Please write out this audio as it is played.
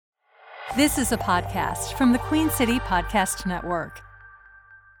This is a podcast from the Queen City Podcast Network.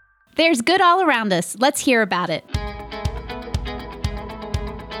 There's good all around us. Let's hear about it.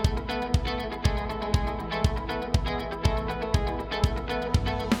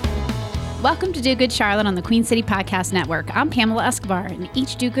 Welcome to Do Good Charlotte on the Queen City Podcast Network. I'm Pamela Escobar. In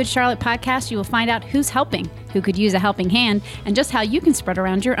each Do Good Charlotte podcast, you will find out who's helping, who could use a helping hand, and just how you can spread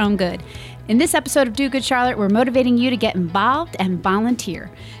around your own good. In this episode of Do Good Charlotte, we're motivating you to get involved and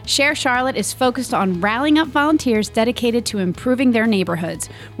volunteer. Share Charlotte is focused on rallying up volunteers dedicated to improving their neighborhoods.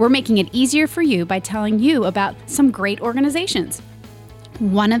 We're making it easier for you by telling you about some great organizations.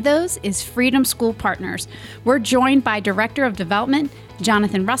 One of those is Freedom School Partners. We're joined by Director of Development,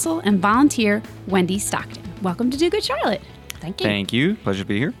 Jonathan Russell, and volunteer, Wendy Stockton. Welcome to Do Good Charlotte. Thank you. Thank you. Pleasure to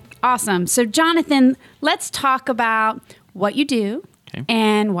be here. Awesome. So, Jonathan, let's talk about what you do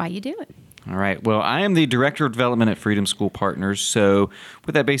and why you do it. All right. Well, I am the Director of Development at Freedom School Partners. So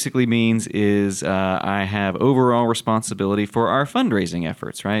what that basically means is I have overall responsibility for our fundraising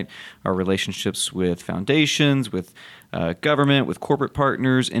efforts, right? Our relationships with foundations, with government, with corporate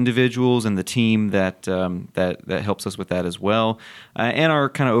partners, individuals, and the team that helps us with that as well, and our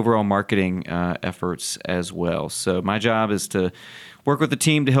kind of overall marketing efforts as well. So my job is to work with the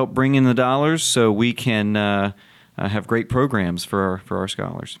team to help bring in the dollars so we can have great programs for our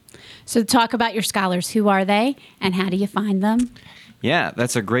scholars. So talk about your scholars. Who are they, and how do you find them? Yeah,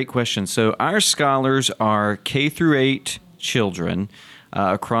 that's a great question. So our scholars are K through 8 children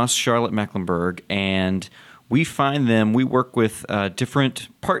across Charlotte-Mecklenburg, and we find them, we work with different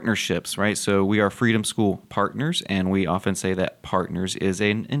partnerships, right? So we are Freedom School Partners, and we often say that partners is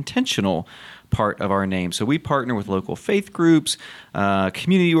an intentional part of our name. So we partner with local faith groups,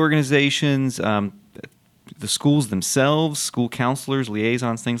 community organizations, the schools themselves, school counselors,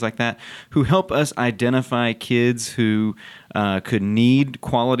 liaisons, things like that, who help us identify kids who could need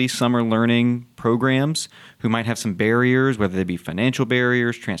quality summer learning programs, who might have some barriers, whether they be financial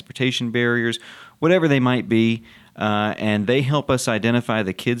barriers, transportation barriers, whatever they might be, and they help us identify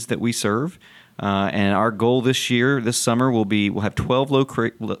the kids that we serve. And our goal this summer, we'll have 12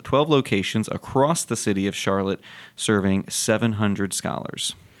 locations across the city of Charlotte serving 700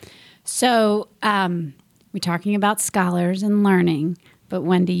 scholars. So, we're talking about scholars and learning, but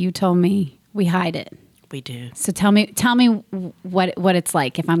Wendy, you told me we hide it. We do. So tell me what it's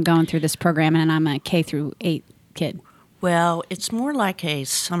like if I'm going through this program and I'm a K through 8 kid. Well, it's more like a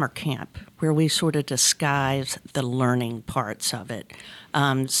summer camp where we sort of disguise the learning parts of it.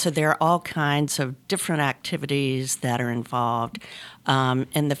 So there are all kinds of different activities that are involved.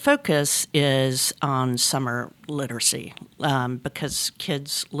 And the focus is on summer literacy because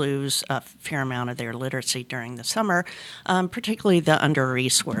kids lose a fair amount of their literacy during the summer, particularly the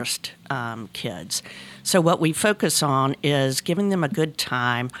under-resourced kids. So what we focus on is giving them a good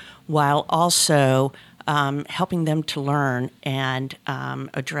time while also helping them to learn and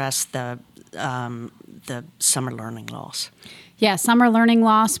address the summer learning loss. Yeah, summer learning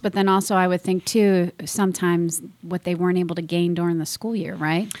loss, but then also I would think, too, sometimes what they weren't able to gain during the school year,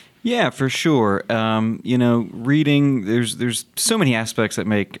 right? Yeah, for sure. Reading, there's so many aspects that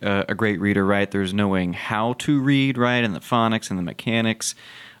make a great reader, right? There's knowing how to read, right, and the phonics and the mechanics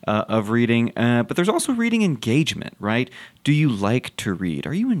of reading. But there's also reading engagement, right? Do you like to read?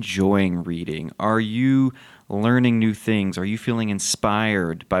 Are you enjoying reading? Are you learning new things? Are you feeling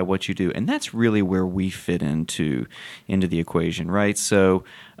inspired by what you do? And that's really where we fit into the equation, right? So,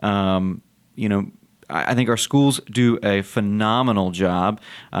 I think our schools do a phenomenal job.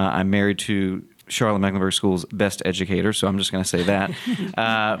 I'm married to Charlotte-Mecklenburg School's best educator, so I'm just going to say that.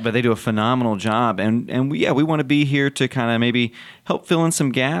 But they do a phenomenal job, and we want to be here to kind of maybe help fill in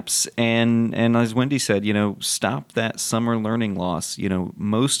some gaps, and as Wendy said, stop that summer learning loss.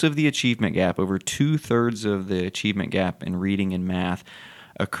 Most of the achievement gap, over 2/3 of the achievement gap in reading and math,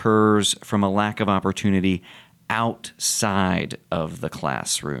 occurs from a lack of opportunity outside of the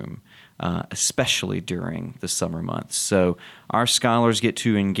classroom. Especially during the summer months. So our scholars get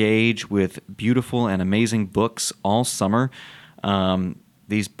to engage with beautiful and amazing books all summer.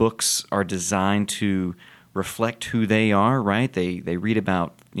 These books are designed to reflect who they are, right? They read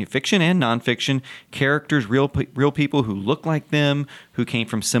about fiction and nonfiction, characters, real people who look like them, who came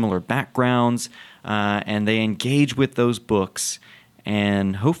from similar backgrounds, and they engage with those books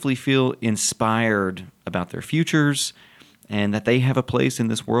and hopefully feel inspired about their futures, and that they have a place in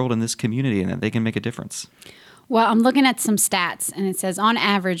this world, in this community, and that they can make a difference. Well, I'm looking at some stats, and it says, on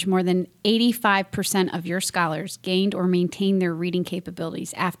average, more than 85% of your scholars gained or maintained their reading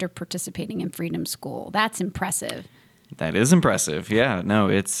capabilities after participating in Freedom School. That's impressive. That is impressive. Yeah, no,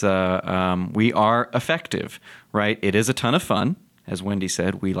 it's we are effective, right? It is a ton of fun. As Wendy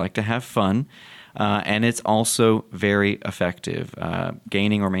said, we like to have fun. And it's also very effective,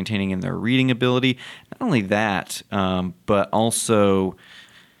 gaining or maintaining in their reading ability. Not only that, but also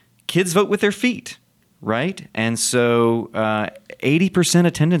kids vote with their feet, right? And so 80%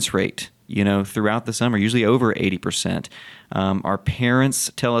 attendance rate, throughout the summer, usually over 80%. Our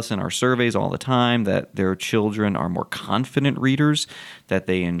parents tell us in our surveys all the time that their children are more confident readers, that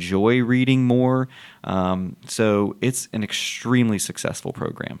they enjoy reading more. So it's an extremely successful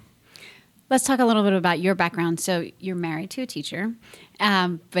program. Let's talk a little bit about your background. So you're married to a teacher,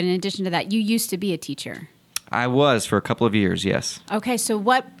 but in addition to that, you used to be a teacher. I was for a couple of years, yes. Okay, so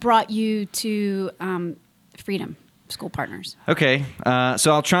what brought you to Freedom School Partners? Okay,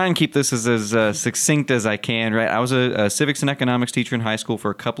 so I'll try and keep this as succinct as I can. Right, I was a civics and economics teacher in high school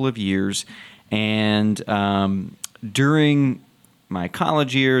for a couple of years, and during my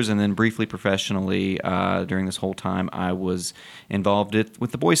college years and then briefly professionally during this whole time, I was involved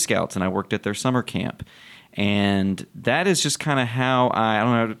with the Boy Scouts, and I worked at their summer camp. And that is just kind of how I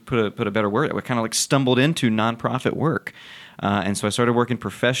don't know how to put a better word. I kind of like stumbled into nonprofit work. And so I started working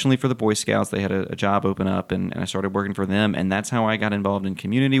professionally for the Boy Scouts. They had a job open up, and I started working for them. And that's how I got involved in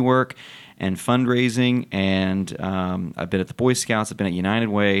community work and fundraising. And I've been at the Boy Scouts. I've been at United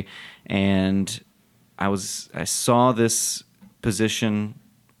Way. And I saw this position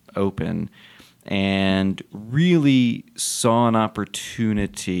open and really saw an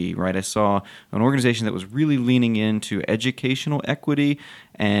opportunity, right? I saw an organization that was really leaning into educational equity,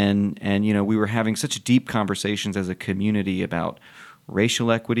 and we were having such deep conversations as a community about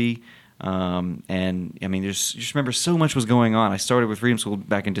racial equity. And I mean, just remember so much was going on. I started with Freedom School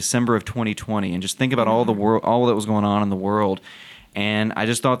back in December of 2020, and just think about all that was going on in the world. And I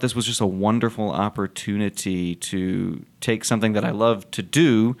just thought this was just a wonderful opportunity to take something that I love to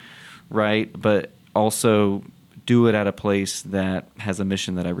do, right, but also do it at a place that has a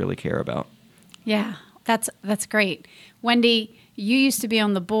mission that I really care about. Yeah, that's great. Wendy, you used to be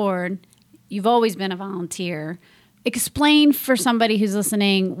on the board. You've always been a volunteer. Explain for somebody who's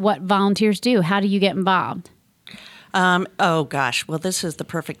listening what volunteers do. How do you get involved? Oh, gosh. Well, this is the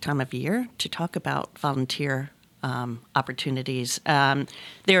perfect time of year to talk about volunteer opportunities. There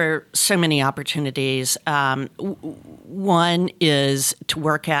are so many opportunities. One is to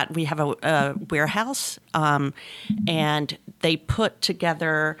work at, we have a warehouse, and they put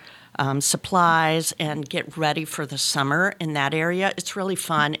together supplies and get ready for the summer in that area. It's really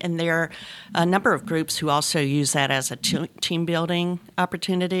fun. And there are a number of groups who also use that as a team building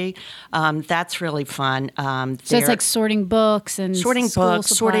opportunity. That's really fun. So it's like sorting books and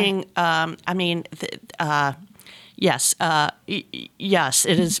Yes, yes,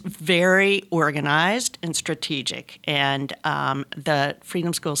 it is very organized and strategic, and the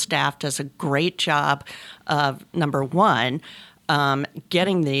Freedom School staff does a great job of, number one,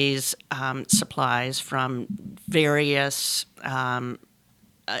 getting these supplies from various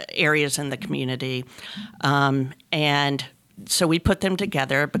areas in the community, and so we put them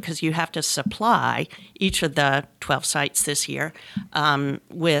together because you have to supply each of the 12 sites this year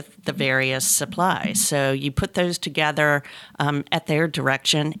with the various supplies. So you put those together at their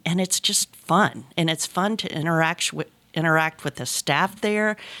direction, and it's just fun. And it's fun to interact with the staff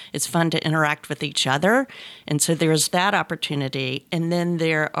there. It's fun to interact with each other. And so there's that opportunity. And then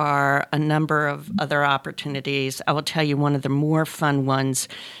there are a number of other opportunities. I will tell you one of the more fun ones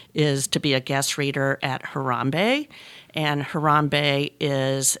is to be a guest reader at Harambe. And Harambe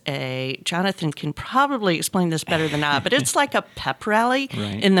is Jonathan can probably explain this better than I, but it's like a pep rally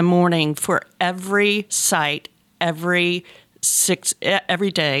in the morning for every site, every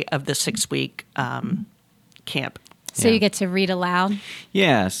day of the 6-week camp. So you get to read aloud?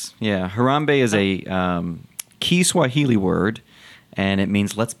 Yes, yeah. Harambe is a Kiswahili word, and it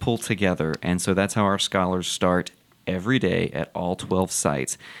means let's pull together. And so that's how our scholars start every day at all 12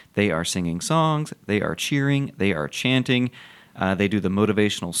 sites. They are singing songs, they are cheering, they are chanting. They do the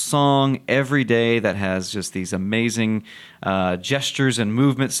motivational song every day that has just these amazing gestures and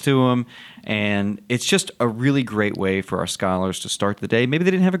movements to them. And it's just a really great way for our scholars to start the day. Maybe they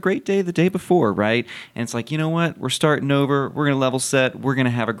didn't have a great day the day before, right? And it's like, you know what? We're starting over. We're going to level set. We're going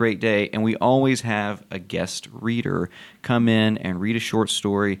to have a great day. And we always have a guest reader come in and read a short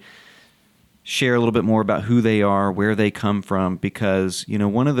story, share a little bit more about who they are, where they come from, because,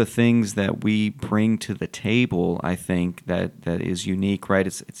 one of the things that we bring to the table, I think, that is unique, right?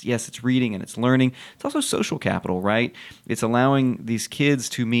 It's reading and it's learning. It's also social capital, right? It's allowing these kids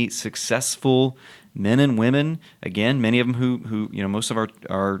to meet successful men and women. Again, many of them who most of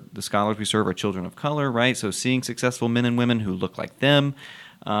the scholars we serve are children of color, right? So seeing successful men and women who look like them,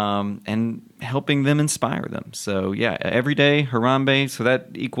 and helping them inspire them. So yeah, every day, Harambe, so that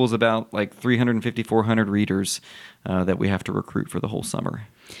equals about like 350, 400 readers that we have to recruit for the whole summer.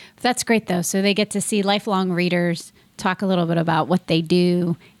 That's great, though. So they get to see lifelong readers, talk a little bit about what they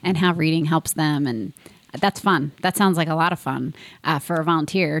do and how reading helps them. And that's fun. That sounds like a lot of fun for a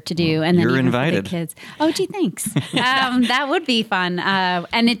volunteer to do. And then you're even invited. For the kids. Oh, gee, thanks. That would be fun.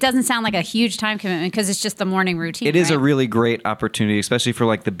 And it doesn't sound like a huge time commitment because it's just the morning routine. It is right? a really great opportunity, especially for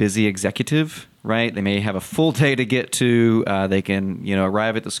like the busy executive, right? They may have a full day to get to. They can,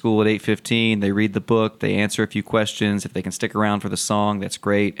 arrive at the school at 8:15. They read the book. They answer a few questions. If they can stick around for the song, that's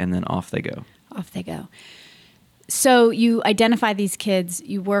great. And then off they go. Off they go. So you identify these kids.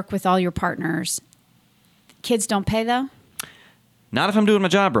 You work with all your partners. Kids don't pay, though? Not if I'm doing my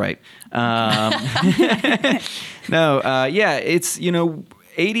job right. No, it's,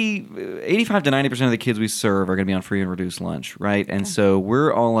 85 to 90% of the kids we serve are going to be on free and reduced lunch, right? And so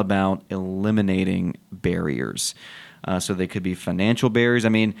we're all about eliminating barriers. So they could be financial barriers. I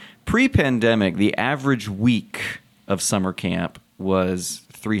mean, pre-pandemic, the average week of summer camp was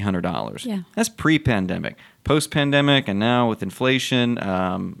 $300. Yeah. That's pre-pandemic. Post-pandemic, and now with inflation,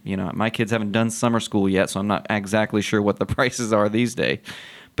 my kids haven't done summer school yet, so I'm not exactly sure what the prices are these days.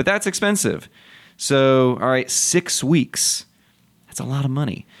 But that's expensive. So, all right, 6 weeks. That's a lot of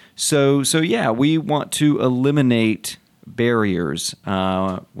money. So yeah, we want to eliminate barriers,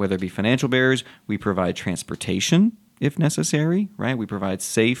 whether it be financial barriers. We provide transportation if necessary, right? We provide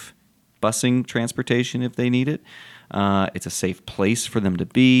safe busing transportation if they need it. It's a safe place for them to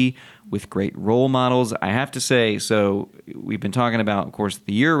be with great role models. I have to say, so we've been talking about, of course,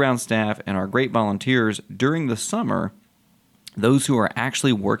 the year-round staff and our great volunteers during the summer. Those who are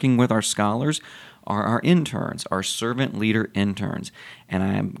actually working with our scholars are our interns, our servant leader interns. And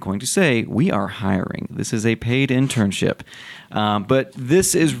I'm going to say we are hiring. This is a paid internship. But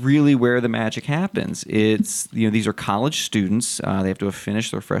this is really where the magic happens. It's, these are college students. They have to have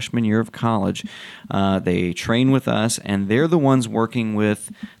finished their freshman year of college. They train with us, and they're the ones working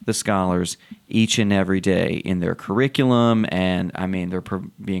with the scholars each and every day in their curriculum. And I mean, they're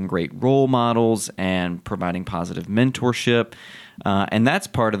being great role models and providing positive mentorship. And that's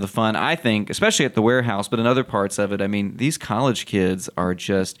part of the fun, I think, especially at the warehouse, but in other parts of it. I mean, these college kids are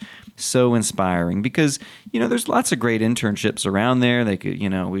just so inspiring because, there's lots of great internships around there. They could,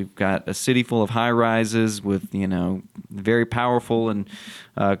 we've got a city full of high rises with, very powerful and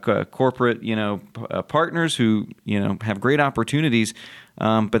corporate, partners who, have great opportunities,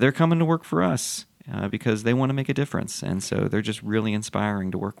 but they're coming to work for us because they want to make a difference. And so they're just really inspiring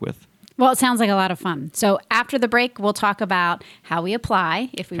to work with. Well, it sounds like a lot of fun. So after the break, we'll talk about how we apply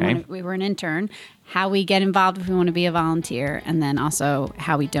if we were an intern, how we get involved if we want to be a volunteer, and then also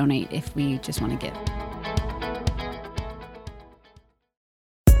how we donate if we just want to give.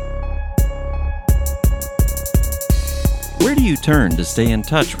 Where do you turn to stay in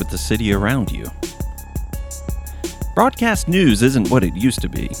touch with the city around you? Broadcast news isn't what it used to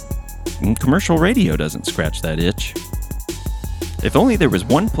be, and commercial radio doesn't scratch that itch. If only there was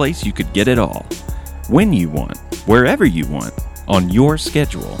one place you could get it all, when you want, wherever you want, on your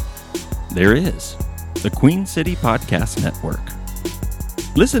schedule. There is, the Queen City Podcast Network.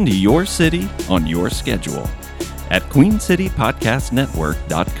 Listen to your city on your schedule at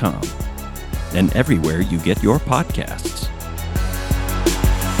queencitypodcastnetwork.com and everywhere you get your podcasts.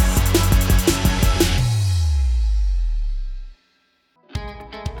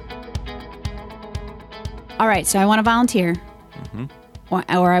 All right, so I want to volunteer.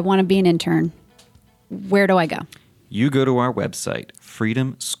 Or I want to be an intern. Where do I go? You go to our website,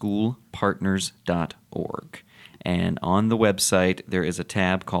 freedomschoolpartners.org. And on the website, there is a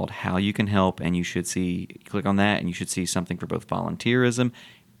tab called How You Can Help, and you should click on that, and you should see something for both volunteerism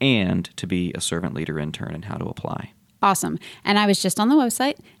and to be a servant leader intern and how to apply. Awesome. And I was just on the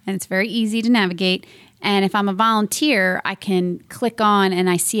website, and it's very easy to navigate. And if I'm a volunteer, I can click on and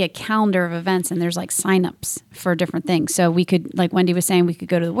I see a calendar of events, and there's like signups for different things. So we could, like Wendy was saying, we could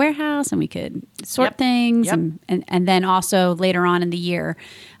go to the warehouse and we could sort things. Yep. And then also later on in the year,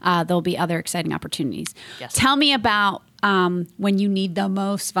 there'll be other exciting opportunities. Yes. Tell me about when you need the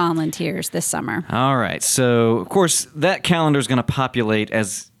most volunteers this summer. All right. So, of course, that calendar is going to populate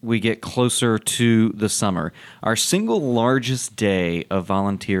as we get closer to the summer. Our single largest day of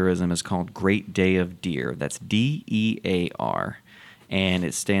volunteerism is called Great Day of Deer. That's DEAR. And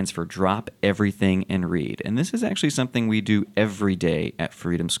it stands for Drop Everything and Read. And this is actually something we do every day at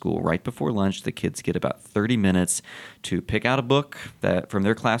Freedom School. Right before lunch, the kids get about 30 minutes to pick out a book that from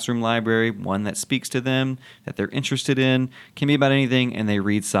their classroom library, one that speaks to them, that they're interested in, can be about anything, and they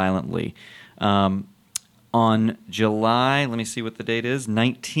read silently. On July, let me see what the date is,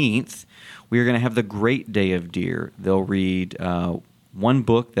 19th, we are going to have the Great Day of Deer. They'll read one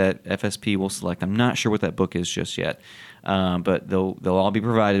book that FSP will select. I'm not sure what that book is just yet, but they'll all be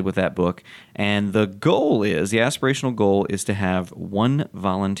provided with that book. And the aspirational goal is to have one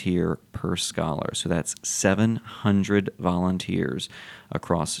volunteer per scholar. So that's 700 volunteers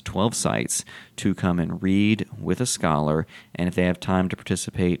across 12 sites to come and read with a scholar, and if they have time to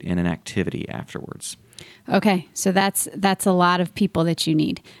participate in an activity afterwards. Okay, so that's a lot of people that you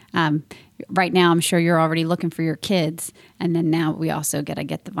need. Right now, I'm sure you're already looking for your kids, and then now we also got to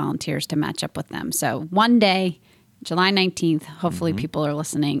get the volunteers to match up with them. So one day, July 19th, hopefully people are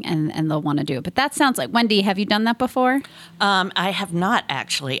listening and they'll want to do it. But that sounds like, Wendy, have you done that before? I have not,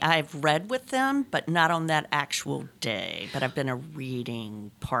 actually. I've read with them, but not on that actual day. But I've been a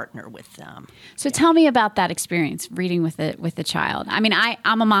reading partner with them. So tell me about that experience, reading with a child. I mean,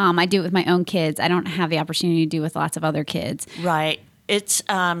 I'm a mom. I do it with my own kids. I don't have the opportunity to do it with lots of other kids. Right. It's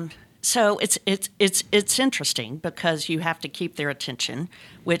so it's interesting because you have to keep their attention,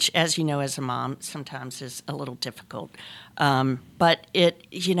 which, as you know, as a mom, sometimes is a little difficult. But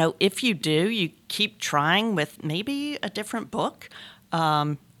if you do, you keep trying with maybe a different book,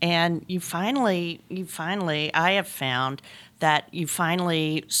 and you finally, I have found that you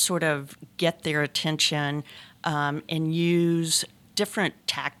finally sort of get their attention and use different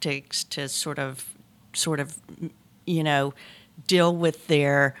tactics to sort of deal with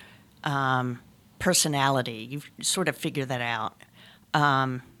their personality. You sort of figure that out.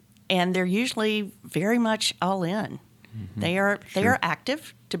 And they're usually very much all in. Mm-hmm. They are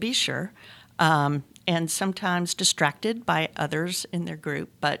active, to be sure, and sometimes distracted by others in their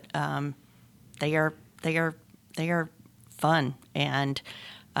group, but they are fun. And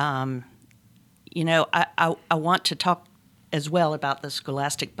I want to talk as well about the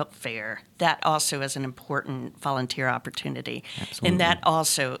Scholastic Book Fair. That also is an important volunteer opportunity. Absolutely. And that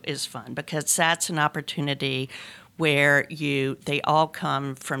also is fun because that's an opportunity where they all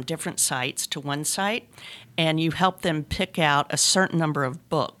come from different sites to one site, and you help them pick out a certain number of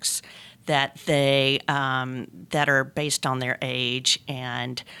books that that are based on their age,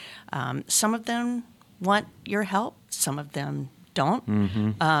 and some of them want your help, some of them don't.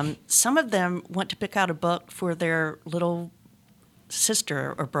 Mm-hmm. Some of them want to pick out a book for their little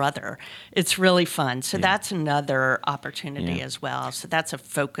sister or brother. It's really fun. So that's another opportunity as well. So that's a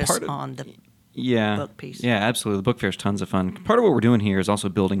focus on the book piece. Yeah, absolutely. The book fair is tons of fun. Part of what we're doing here is also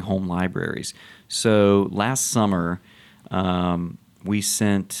building home libraries. So last summer, we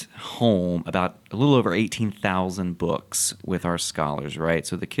sent home about a little over 18,000 books with our scholars, right?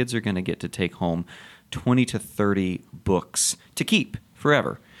 So the kids are going to get to take home 20 to 30 books to keep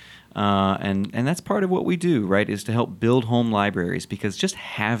forever. And that's part of what we do, right, is to help build home libraries, because just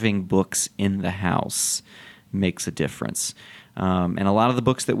having books in the house makes a difference. And a lot of the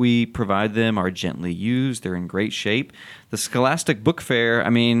books that we provide them are gently used. They're in great shape. The Scholastic Book Fair, I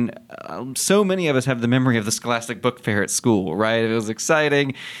mean, so many of us have the memory of the Scholastic Book Fair at school, right? It was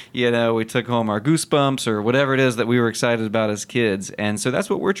exciting. We took home our Goosebumps or whatever it is that we were excited about as kids. And so that's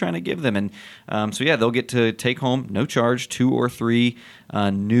what we're trying to give them. And they'll get to take home, no charge, 2 or 3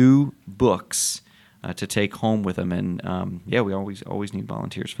 new books to take home with them. And we always need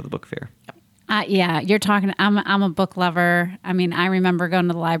volunteers for the book fair. You're talking. I'm a book lover. I mean, I remember going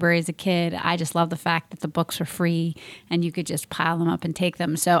to the library as a kid. I just love the fact that the books were free and you could just pile them up and take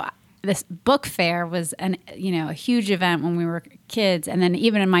them. So this book fair was a huge event when we were kids, and then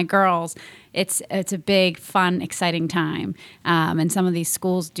even in my girls, it's a big, fun, exciting time. And some of these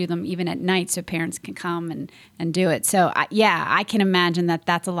schools do them even at night, so parents can come and do it. So I can imagine that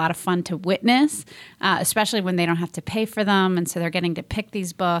that's a lot of fun to witness, especially when they don't have to pay for them, and so they're getting to pick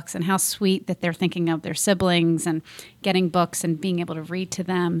these books. And how sweet that they're thinking of their siblings and getting books and being able to read to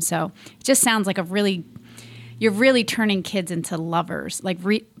them. So it just sounds like you're really turning kids into lovers,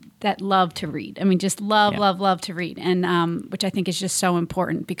 that love to read. I mean, just love to read. And which I think is just so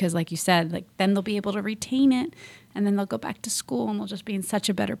important because, like you said, then they'll be able to retain it, and then they'll go back to school and they'll just be in such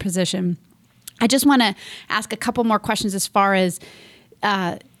a better position. I just want to ask a couple more questions as far as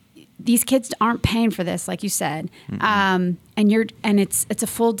these kids aren't paying for this, like you said. And it's a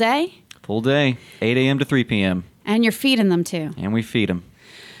full day? Full day, 8 a.m. to 3 p.m. And you're feeding them too? And we feed them.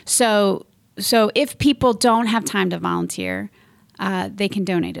 So if people don't have time to volunteer, they can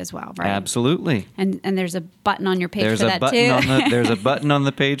donate as well, right? Absolutely. And there's a button on your page for that too. There's a button on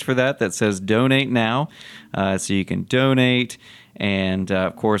the page for that says donate now. So you can donate. And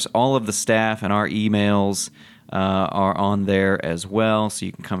of course, all of the staff and our emails are on there as well, so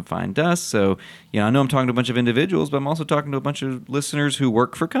you can come find us. So, I know I'm talking to a bunch of individuals, but I'm also talking to a bunch of listeners who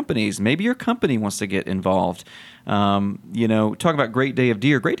work for companies. Maybe your company wants to get involved. Talk about Great Day of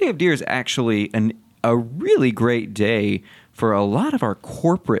Deer. Great Day of Deer is actually a really great day for a lot of our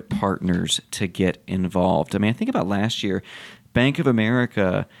corporate partners to get involved. I mean, I think about last year, Bank of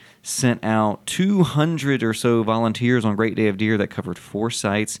America sent out 200 or so volunteers on Great Day of Deer that covered 4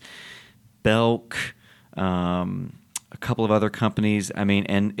 sites. Belk, a couple of other companies. I mean,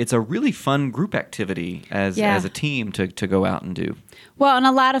 and it's a really fun group activity as a team to go out and do. Well, and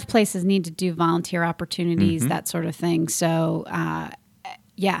a lot of places need to do volunteer opportunities, that sort of thing. So,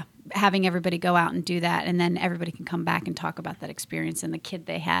 having everybody go out and do that, and then everybody can come back and talk about that experience and the kid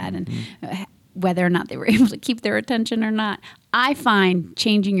they had and whether or not they were able to keep their attention or not. I find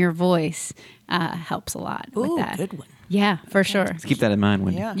changing your voice helps a lot with that. Good one. Yeah, for sure. Let's keep that in mind,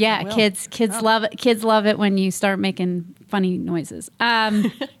 Wendy. Yeah, kids love it. Kids love it when you start making funny noises.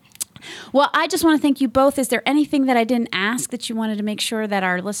 Well, I just want to thank you both. Is there anything that I didn't ask that you wanted to make sure that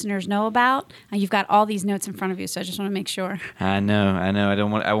our listeners know about? You've got all these notes in front of you, so I just want to make sure. I know.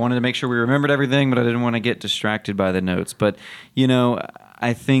 I wanted to make sure we remembered everything, but I didn't want to get distracted by the notes. But,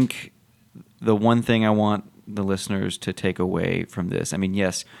 I think the one thing I want the listeners to take away from this, I mean,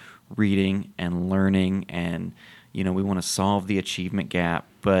 yes, reading and learning and, we want to solve the achievement gap,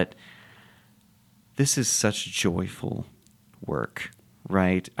 but this is such joyful work.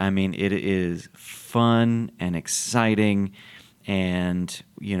 Right? I mean, it is fun and exciting. And,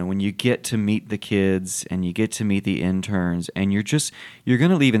 when you get to meet the kids and you get to meet the interns and you're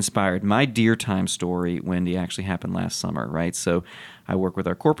going to leave inspired. My Deer Time story, Wendy, actually happened last summer, right? So I work with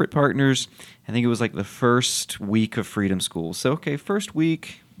our corporate partners. I think it was like the first week of Freedom School. So, okay, first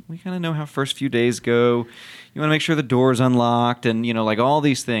week, we kind of know how first few days go. You want to make sure the door is unlocked and, like all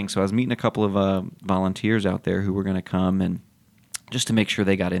these things. So I was meeting a couple of volunteers out there who were going to come and just to make sure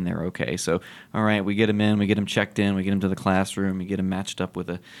they got in there okay. So, all right, we get them in, we get them checked in, we get them to the classroom, we get them matched up with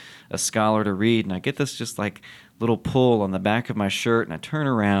a scholar to read, and I get this just like little pull on the back of my shirt, and I turn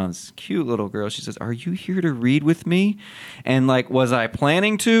around, this cute little girl, she says, "Are you here to read with me?" And like, was I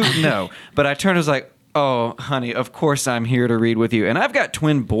planning to? No. But I turned, I was like, "Oh, honey, of course I'm here to read with you." And I've got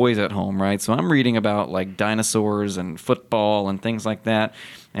twin boys at home, right? So I'm reading about like dinosaurs and football and things like that.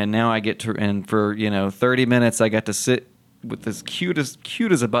 And now I get to, and for, 30 minutes I got to sit with this cute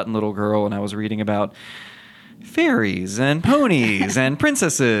as a button little girl, and I was reading about fairies and ponies and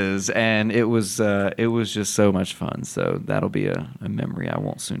princesses, and it was just so much fun. So that'll be a memory I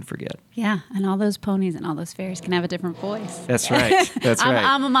won't soon forget. Yeah, and all those ponies and all those fairies can have a different voice. That's right. That's right.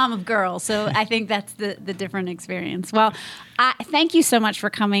 I'm a mom of girls, so I think that's the different experience. Well, thank you so much for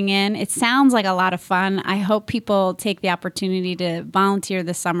coming in. It sounds like a lot of fun. I hope people take the opportunity to volunteer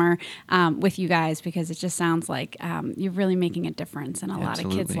this summer with you guys, because it just sounds like you're really making a difference in a lot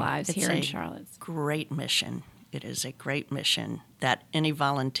of kids' lives here in Charlotte. Great mission. It is a great mission that any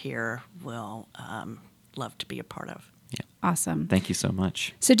volunteer will love to be a part of. Yeah. Awesome. Thank you so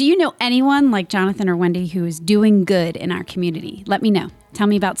much. So do you know anyone like Jonathan or Wendy who is doing good in our community? Let me know. Tell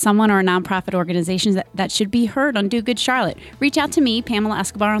me about someone or a nonprofit organization that should be heard on Do Good Charlotte. Reach out to me, Pamela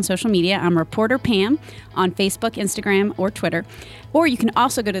Escobar, on social media. I'm Reporter Pam on Facebook, Instagram, or Twitter. Or you can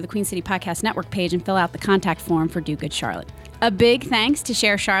also go to the Queen City Podcast Network page and fill out the contact form for Do Good Charlotte. A big thanks to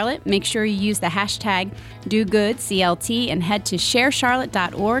Share Charlotte. Make sure you use the hashtag DoGoodCLT and head to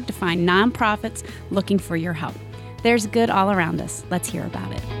sharecharlotte.org to find nonprofits looking for your help. There's good all around us. Let's hear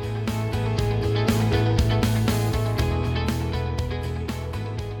about it.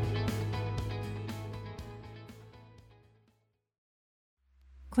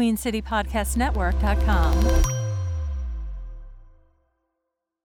 QueenCityPodcastNetwork.com